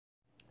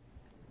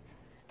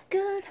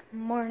Good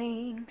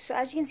morning. So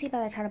as you can see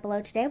by the title below,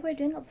 today we're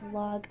doing a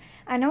vlog.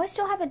 I know I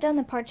still haven't done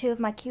the part 2 of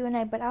my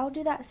Q&A, but I'll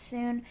do that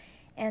soon.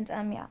 And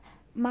yeah,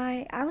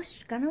 I was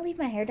gonna leave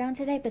my hair down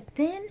today, but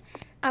then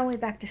I went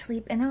back to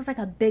sleep and there was like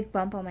a big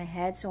bump on my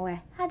head, so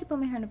I had to put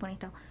my hair in a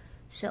ponytail.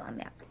 So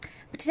yeah.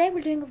 But today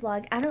we're doing a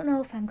vlog. I don't know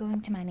if I'm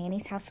going to my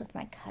nanny's house with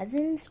my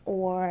cousins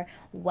or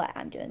what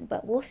I'm doing,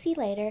 but we'll see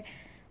later.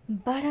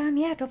 But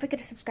yeah, don't forget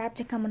to subscribe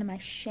to become one of my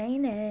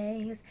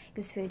Shanays. Give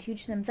this video a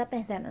huge thumbs up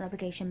and hit that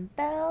notification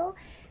bell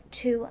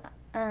to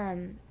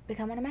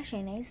become one of my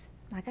Shanays,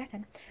 like I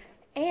said.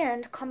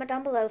 And comment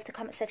down below if the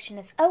comment section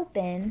is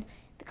open.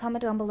 The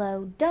comment down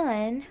below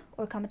done,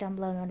 or comment down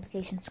below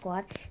notification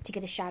squad to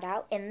get a shout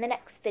out in the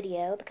next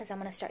video, because I'm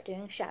gonna start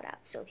doing shout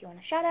outs. So if you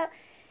want a shout out,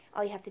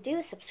 all you have to do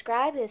is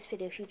subscribe, give this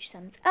video a huge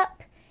thumbs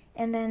up,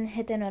 and then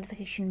hit the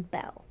notification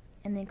bell.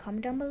 And then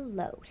comment down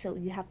below. So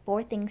you have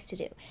 4 things to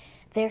do.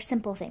 They're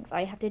simple things. All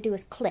you have to do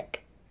is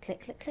click,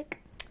 click, click,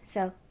 click.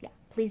 So yeah,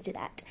 please do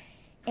that.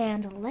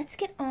 And let's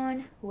get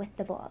on with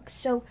the vlog.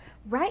 So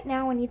right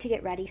now I need to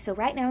get ready. So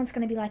right now it's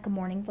going to be like a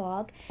morning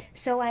vlog.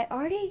 So I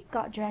already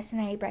got dressed and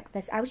I ate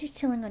breakfast. I was just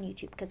chilling on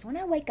YouTube because when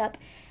I wake up,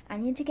 I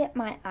need to get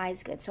my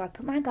eyes good. So I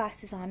put my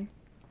glasses on.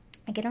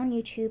 I get on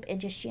YouTube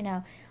and just, you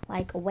know,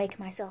 like wake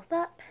myself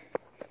up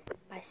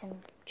by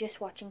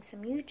just watching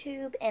some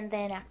YouTube. And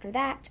then after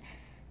that,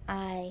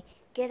 I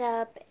get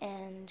up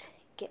and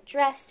get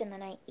dressed, and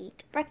then I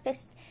eat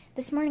breakfast.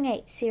 This morning I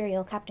ate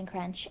cereal, Captain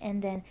Crunch,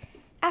 and then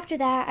after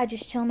that I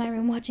just chill in my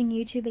room watching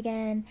YouTube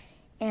again.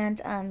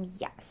 And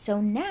yeah, so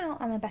now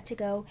I'm about to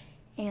go,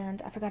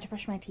 and I forgot to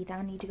brush my teeth.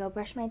 I need to go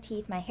brush my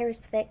teeth. My hair is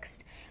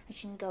fixed. I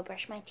should go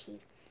brush my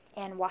teeth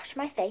and wash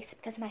my face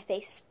because my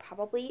face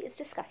probably is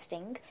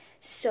disgusting.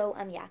 So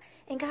yeah,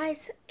 and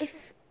guys,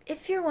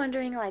 if you're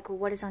wondering, like,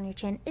 what is on your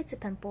chin, it's a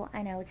pimple.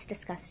 I know, it's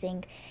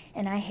disgusting,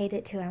 and I hate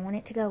it too. I want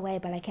it to go away,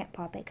 but I can't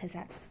pop it because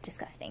that's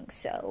disgusting.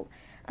 So,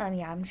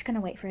 yeah, I'm just going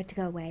to wait for it to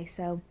go away.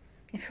 So,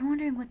 if you're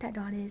wondering what that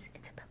dot is,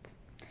 it's a pimple.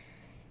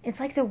 It's,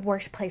 like, the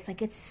worst place.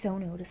 Like, it's so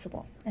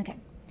noticeable. Okay.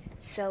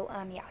 So,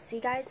 yeah, see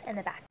you guys in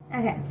the bathroom.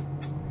 Okay.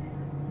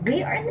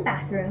 We are in the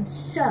bathroom,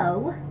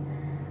 so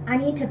I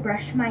need to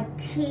brush my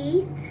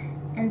teeth,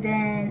 and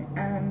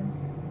then,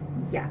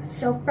 yeah,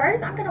 so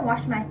first I'm gonna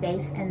wash my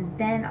face and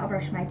then I'll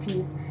brush my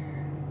teeth.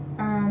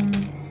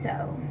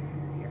 So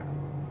yeah.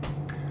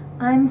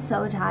 I'm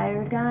so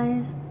tired,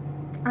 guys.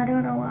 I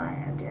don't know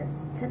why.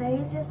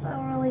 Today's just a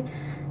really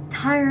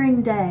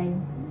tiring day.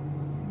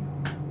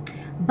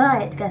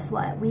 But guess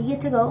what? We get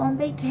to go on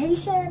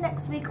vacation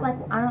next week. Like,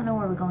 I don't know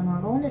where we're going.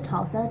 We're going to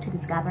Tulsa, to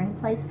this gathering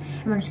place,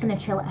 and we're just gonna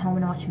chill at home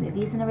and watch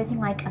movies and everything,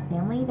 like a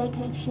family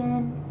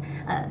vacation,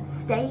 a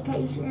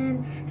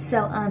staycation. So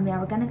yeah,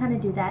 we're gonna kind of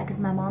do that because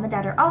my mom and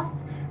dad are off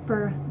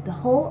for the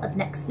whole of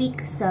next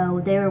week,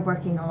 so they're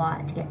working a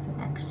lot to get some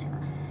extra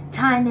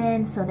time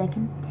in so they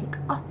can take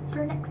off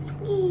for next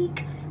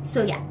week.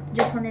 So yeah,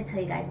 just wanted to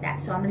tell you guys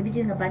that. So I'm gonna be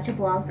doing a bunch of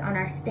vlogs on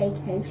our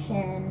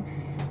staycation.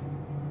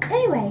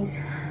 Anyways,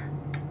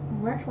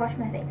 let's wash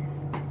my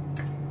face.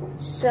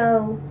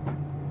 So,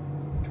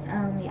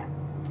 yeah.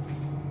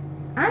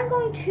 I'm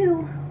going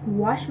to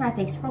wash my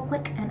face real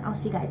quick, and I'll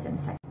see you guys in a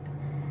second.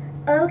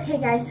 Okay,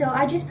 guys, so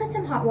I just put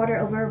some hot water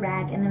over a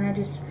rag, and then I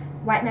just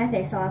wipe my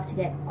face off to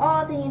get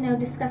all the, you know,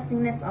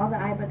 disgustingness, all the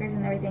eye boogers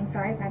and everything.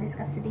 Sorry if I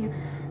disgusted you,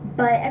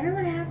 but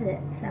everyone has it,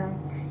 so,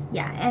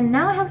 yeah. And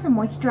now I have some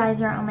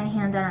moisturizer on my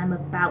hand that I'm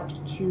about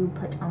to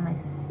put on my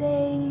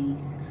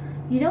face.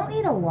 You don't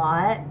need a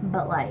lot,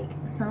 but, like,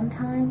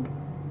 sometimes.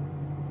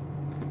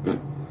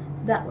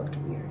 That looked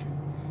weird.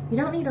 You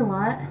don't need a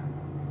lot,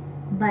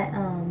 but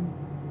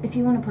if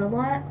you want to put a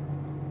lot,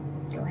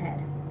 go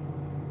ahead.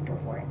 Go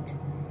for it.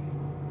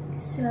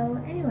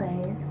 So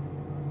anyways,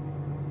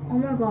 oh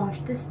my gosh,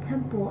 this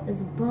pimple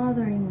is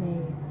bothering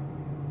me.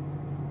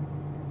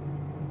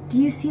 Do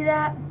you see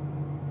that?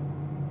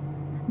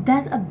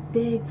 That's a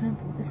big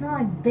pimple. It's not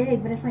like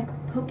big, but it's like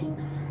poking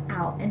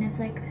out, and it's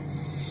like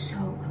so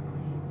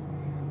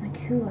ugly. Like,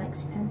 who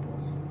likes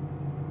pimples?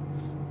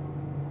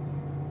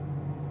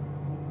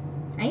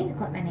 I need to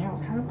clip my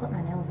nails. I haven't clipped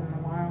my nails in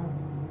a while.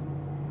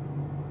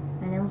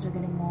 My nails are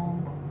getting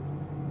long.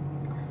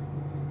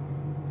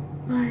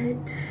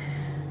 But,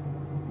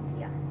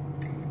 yeah.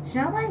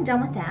 So now that I'm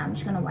done with that, I'm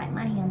just going to wipe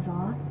my hands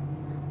off.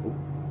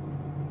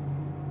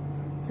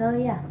 So,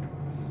 yeah.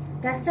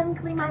 That's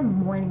technically my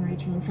morning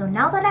routine. So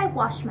now that I've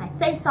washed my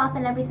face off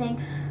and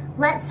everything,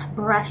 let's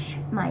brush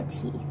my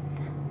teeth.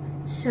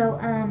 So,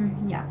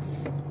 yeah.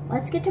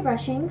 Let's get to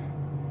brushing.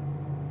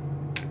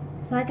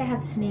 I feel like I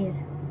have to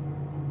sneeze.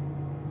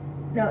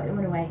 No, it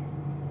went away.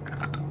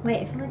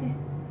 Wait, I feel like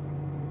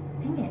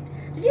dang it.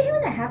 Did you hear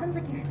when that happens?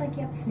 Like, you feel like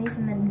you have to sneeze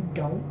and then you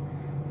don't?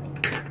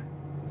 Like,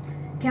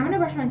 okay, I'm gonna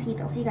brush my teeth.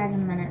 I'll see you guys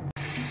in a minute.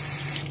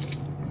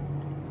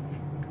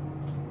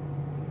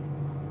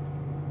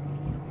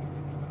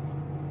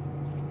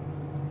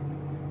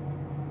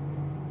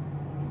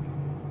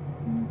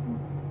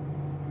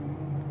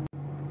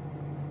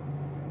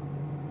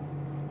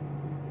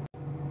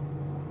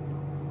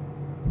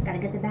 Gotta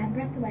get the bad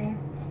breath away.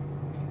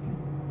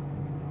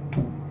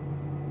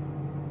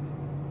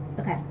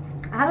 Okay,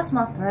 I have a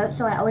small throat,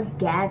 so I always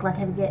gag like I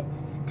have to get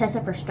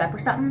tested for strep or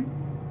something.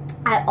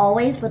 I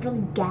always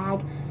literally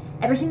gag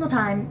every single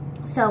time.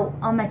 So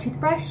on my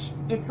toothbrush,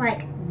 it's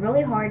like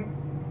really hard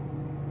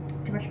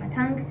to brush my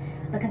tongue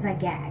because I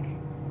gag.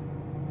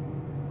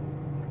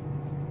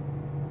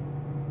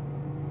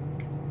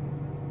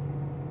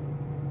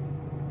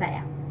 But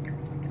yeah,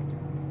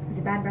 is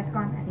it bad breath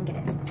gone? I think it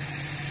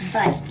is.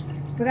 But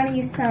we're gonna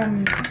use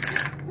some,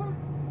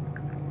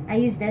 I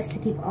use this to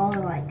keep all the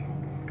like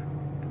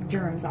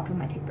germs off of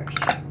my toothbrush.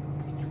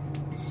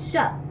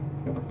 So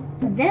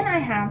then I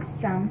have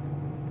some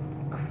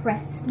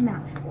Crest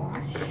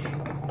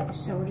mouthwash.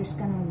 So we're just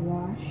gonna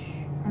wash.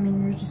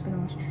 We're just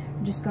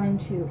going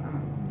to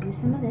use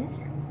some of this.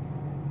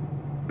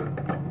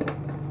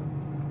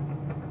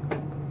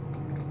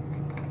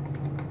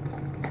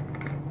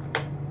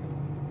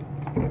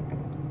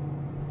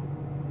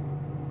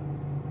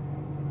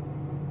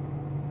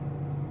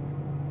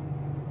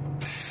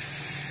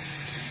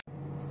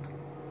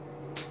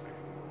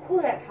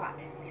 Ooh, that's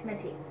hot. It's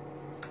minty.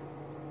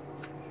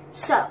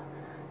 So,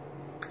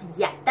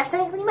 yeah, that's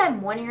technically my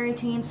morning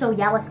routine. So,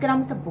 yeah, let's get on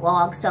with the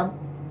vlog. So,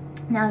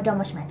 now I'm done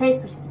washing my face,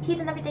 brushing my teeth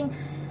and everything,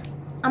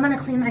 I'm going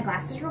to clean my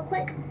glasses real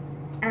quick.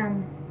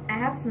 I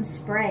have some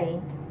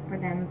spray for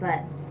them,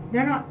 but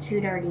they're not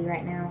too dirty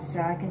right now, so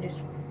I can just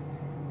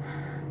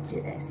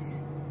do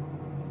this.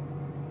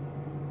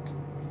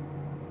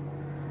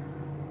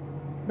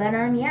 But,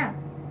 yeah,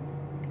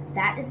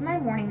 that is my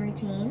morning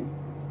routine.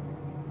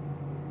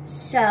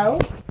 So,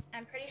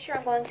 I'm pretty sure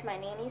I'm going to my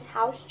nanny's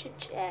house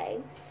today.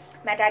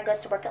 My dad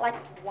goes to work at like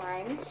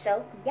 1,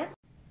 so yeah.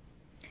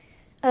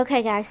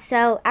 Okay guys,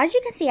 so as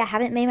you can see, I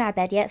haven't made my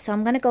bed yet, so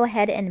I'm going to go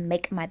ahead and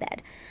make my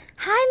bed.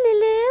 Hi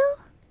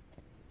Lulu!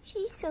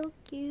 She's so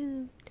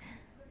cute.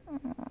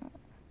 Aww.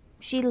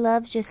 She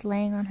loves just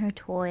laying on her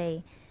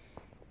toy.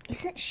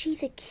 Isn't she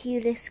the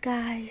cutest,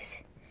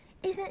 guys?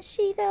 Isn't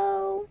she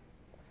though?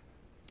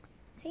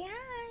 Say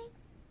hi.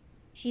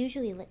 She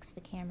usually licks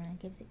the camera and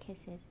gives it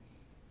kisses.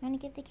 Want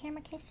to give the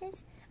camera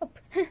kisses? Oh,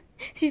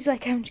 she's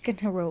like, I'm just going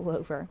to roll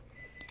over.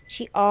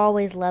 She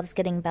always loves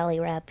getting belly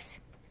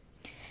rubs.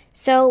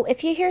 So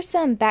if you hear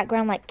some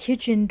background like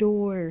kitchen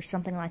door or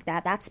something like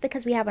that, that's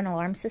because we have an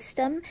alarm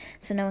system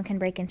so no one can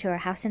break into our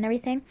house and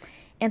everything.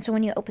 And so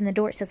when you open the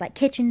door, it says like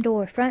kitchen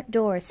door, front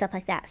door, stuff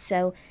like that.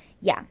 So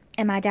yeah,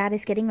 and my dad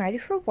is getting ready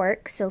for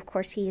work. So of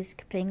course he's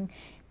putting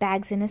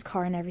bags in his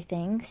car and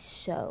everything.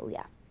 So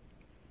yeah.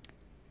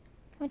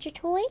 Want your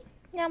toy?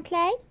 You want to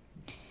play?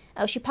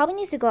 Oh, she probably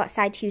needs to go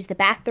outside to use the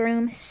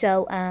bathroom.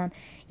 So,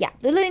 yeah.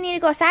 Lulu, you need to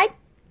go outside?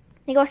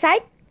 You go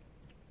outside?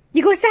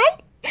 You go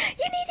outside? You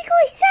need to go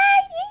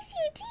outside. Yes,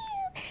 you do.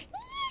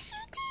 Yes, you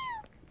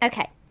do.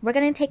 Okay, we're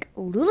going to take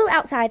Lulu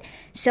outside.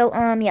 So,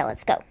 yeah,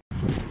 let's go.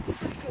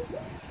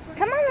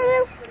 Come on,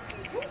 Lulu.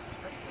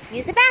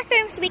 Use the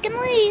bathroom so we can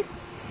leave.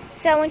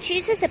 So, when she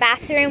uses the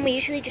bathroom, we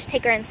usually just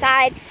take her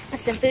inside, put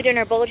some food in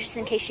her bowl just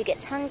in case she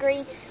gets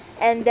hungry.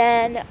 And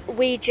then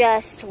we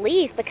just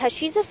leave because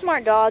she's a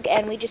smart dog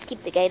and we just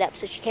keep the gate up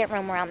so she can't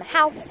roam around the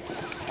house.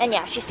 And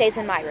yeah, she stays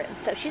in my room.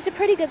 So she's a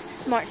pretty good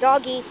smart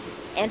doggy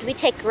and we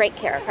take great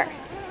care of her.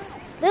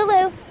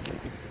 Lulu,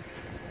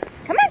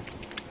 come on.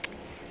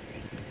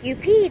 You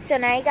peed, so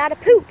now you gotta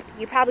poop.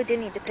 You probably do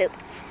need to poop.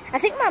 I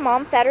think my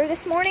mom fed her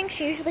this morning.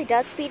 She usually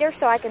does feed her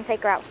so I can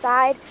take her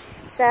outside.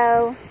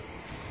 So,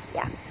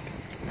 yeah.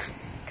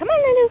 Come on,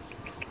 Lulu.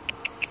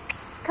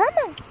 Come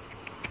on.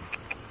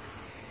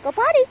 Go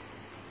potty.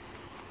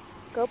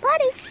 Go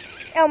potty.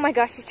 Oh my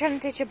gosh, she's trying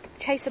to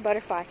chase a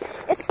butterfly.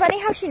 It's funny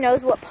how she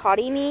knows what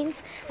potty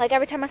means. Like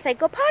every time I say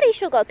go potty,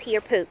 she'll go pee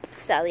or poop.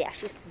 So yeah,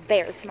 she's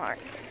very smart.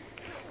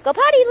 Go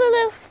potty,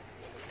 Lulu.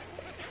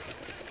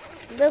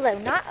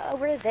 Lulu, not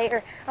over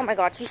there. Oh my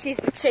god, she sees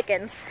the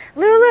chickens.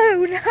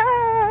 Lulu,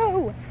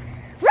 no!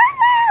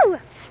 Lulu!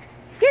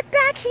 Get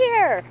back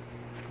here!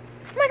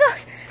 Oh my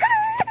gosh!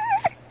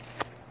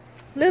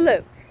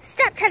 Lulu,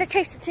 stop trying to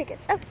chase the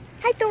chickens. Oh,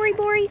 hi, Dory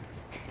Bory.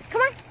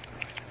 Come on.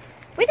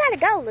 We gotta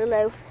go,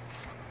 Lulu.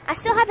 I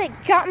still haven't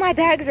got my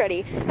bags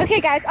ready.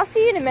 Okay, guys, I'll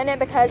see you in a minute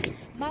because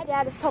my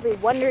dad is probably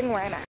wondering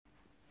where I'm at.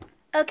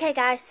 Okay,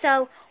 guys,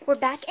 so we're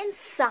back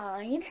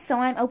inside. So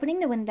I'm opening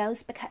the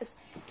windows because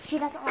she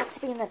doesn't like to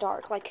be in the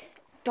dark. Like,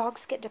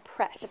 dogs get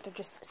depressed if they're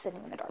just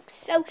sitting in the dark.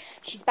 So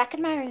she's back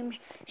in my room.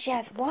 She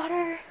has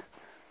water.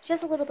 She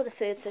has a little bit of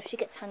food, so if she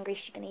gets hungry,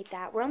 she can eat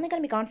that. We're only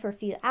going to be gone for a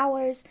few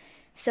hours,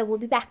 so we'll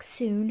be back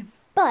soon.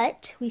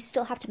 But we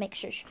still have to make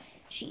sure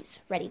she's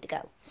ready to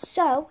go.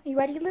 So, are you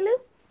ready, Lulu?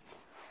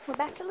 We're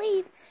about to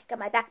leave. Got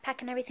my backpack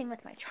and everything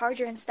with my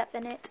charger and stuff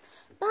in it.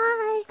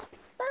 Bye.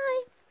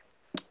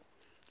 Bye.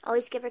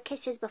 Always give her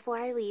kisses before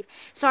I leave.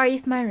 Sorry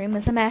if my room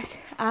is a mess.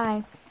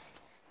 I've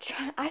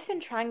been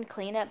trying to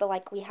clean it, but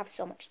like we have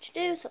so much to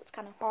do, so it's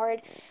kind of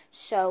hard.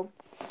 So,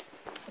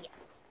 yeah.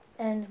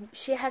 And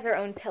she has her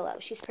own pillow.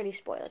 She's pretty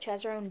spoiled. She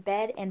has her own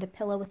bed and a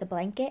pillow with a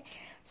blanket.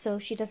 So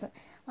she doesn't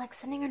like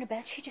sitting on her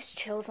bed. She just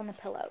chills on the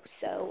pillow.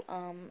 So,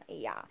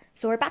 yeah.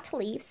 So we're about to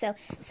leave. So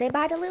say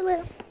bye to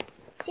Lulu.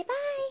 Say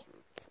bye.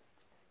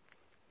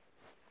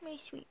 Let me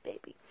sweet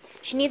baby.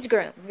 She needs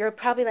groom. You're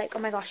probably like, oh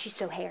my gosh, she's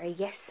so hairy.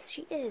 Yes,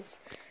 she is.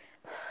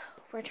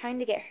 We're trying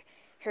to get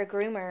her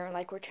groomer.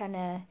 Like, we're trying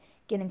to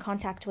get in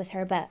contact with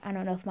her, but I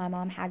don't know if my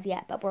mom has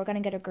yet, but we're going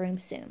to get her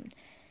groomed soon.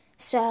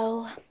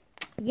 So,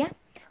 yeah.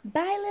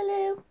 Bye,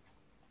 Lulu.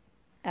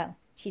 Oh,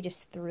 she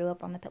just threw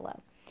up on the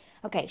pillow.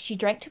 Okay, she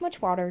drank too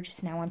much water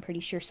just now, I'm pretty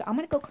sure. So I'm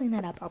going to go clean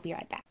that up. I'll be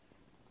right back.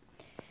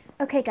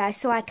 Okay, guys,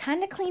 so I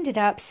kind of cleaned it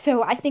up,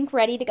 so I think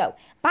ready to go.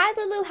 Bye,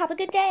 Lulu. Have a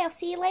good day. I'll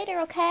see you later,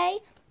 okay?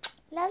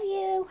 Love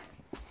you.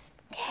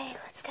 Okay,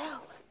 let's go.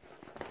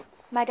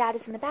 My dad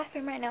is in the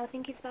bathroom right now. I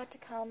think he's about to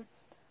come,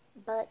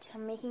 but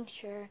I'm making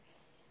sure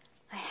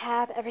I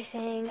have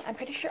everything. I'm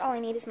pretty sure all I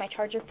need is my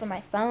charger for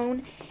my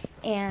phone,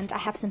 and I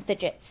have some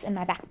fidgets in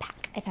my backpack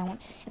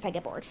if I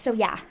get bored. So,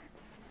 yeah.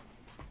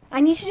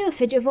 I need to do a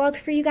fidget vlog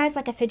for you guys,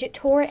 like a fidget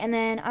tour, and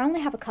then I only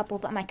have a couple,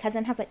 but my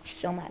cousin has, like,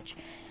 so much.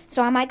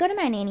 So I might go to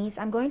my nanny's.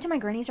 I'm going to my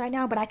granny's right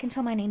now, but I can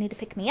tell my nanny to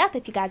pick me up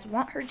if you guys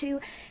want her to,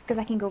 because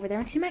I can go over there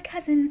and see my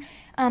cousin.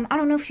 I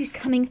don't know if she's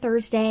coming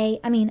Thursday.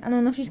 I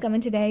don't know if she's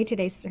coming today.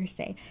 Today's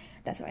Thursday.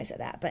 That's why I said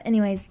that. But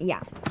anyways,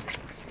 yeah.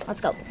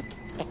 Let's go.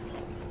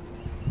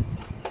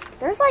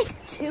 There's,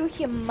 like, 2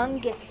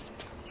 humongous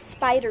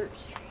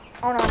spiders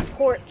on our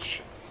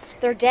porch.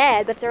 They're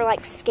dead, but they're,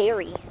 like,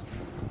 scary.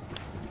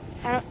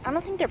 I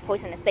don't think they're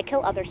poisonous. They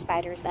kill other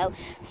spiders, though.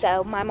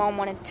 So my mom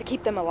wanted to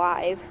keep them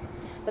alive.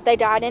 But they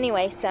died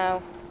anyway,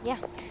 so yeah.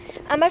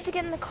 I'm about to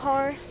get in the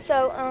car.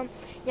 So,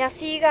 yeah,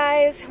 see you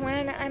guys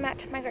when I'm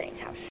at my granny's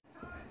house.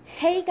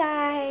 Hey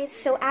guys,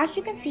 so as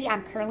you can see,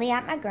 I'm currently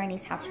at my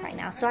granny's house right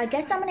now. So I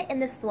guess I'm going to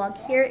end this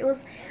vlog here. It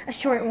was a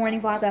short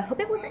warning vlog. I hope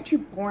it wasn't too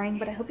boring,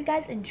 but I hope you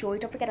guys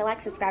enjoyed. Don't forget to like,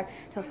 subscribe,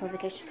 turn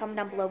notifications, comment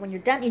down below when you're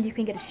done, and you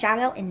can get a shout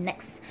out in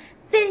next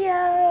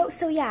video.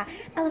 So yeah,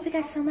 I love you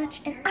guys so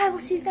much, and I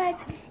will see you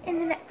guys in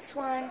the next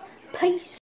one. Peace.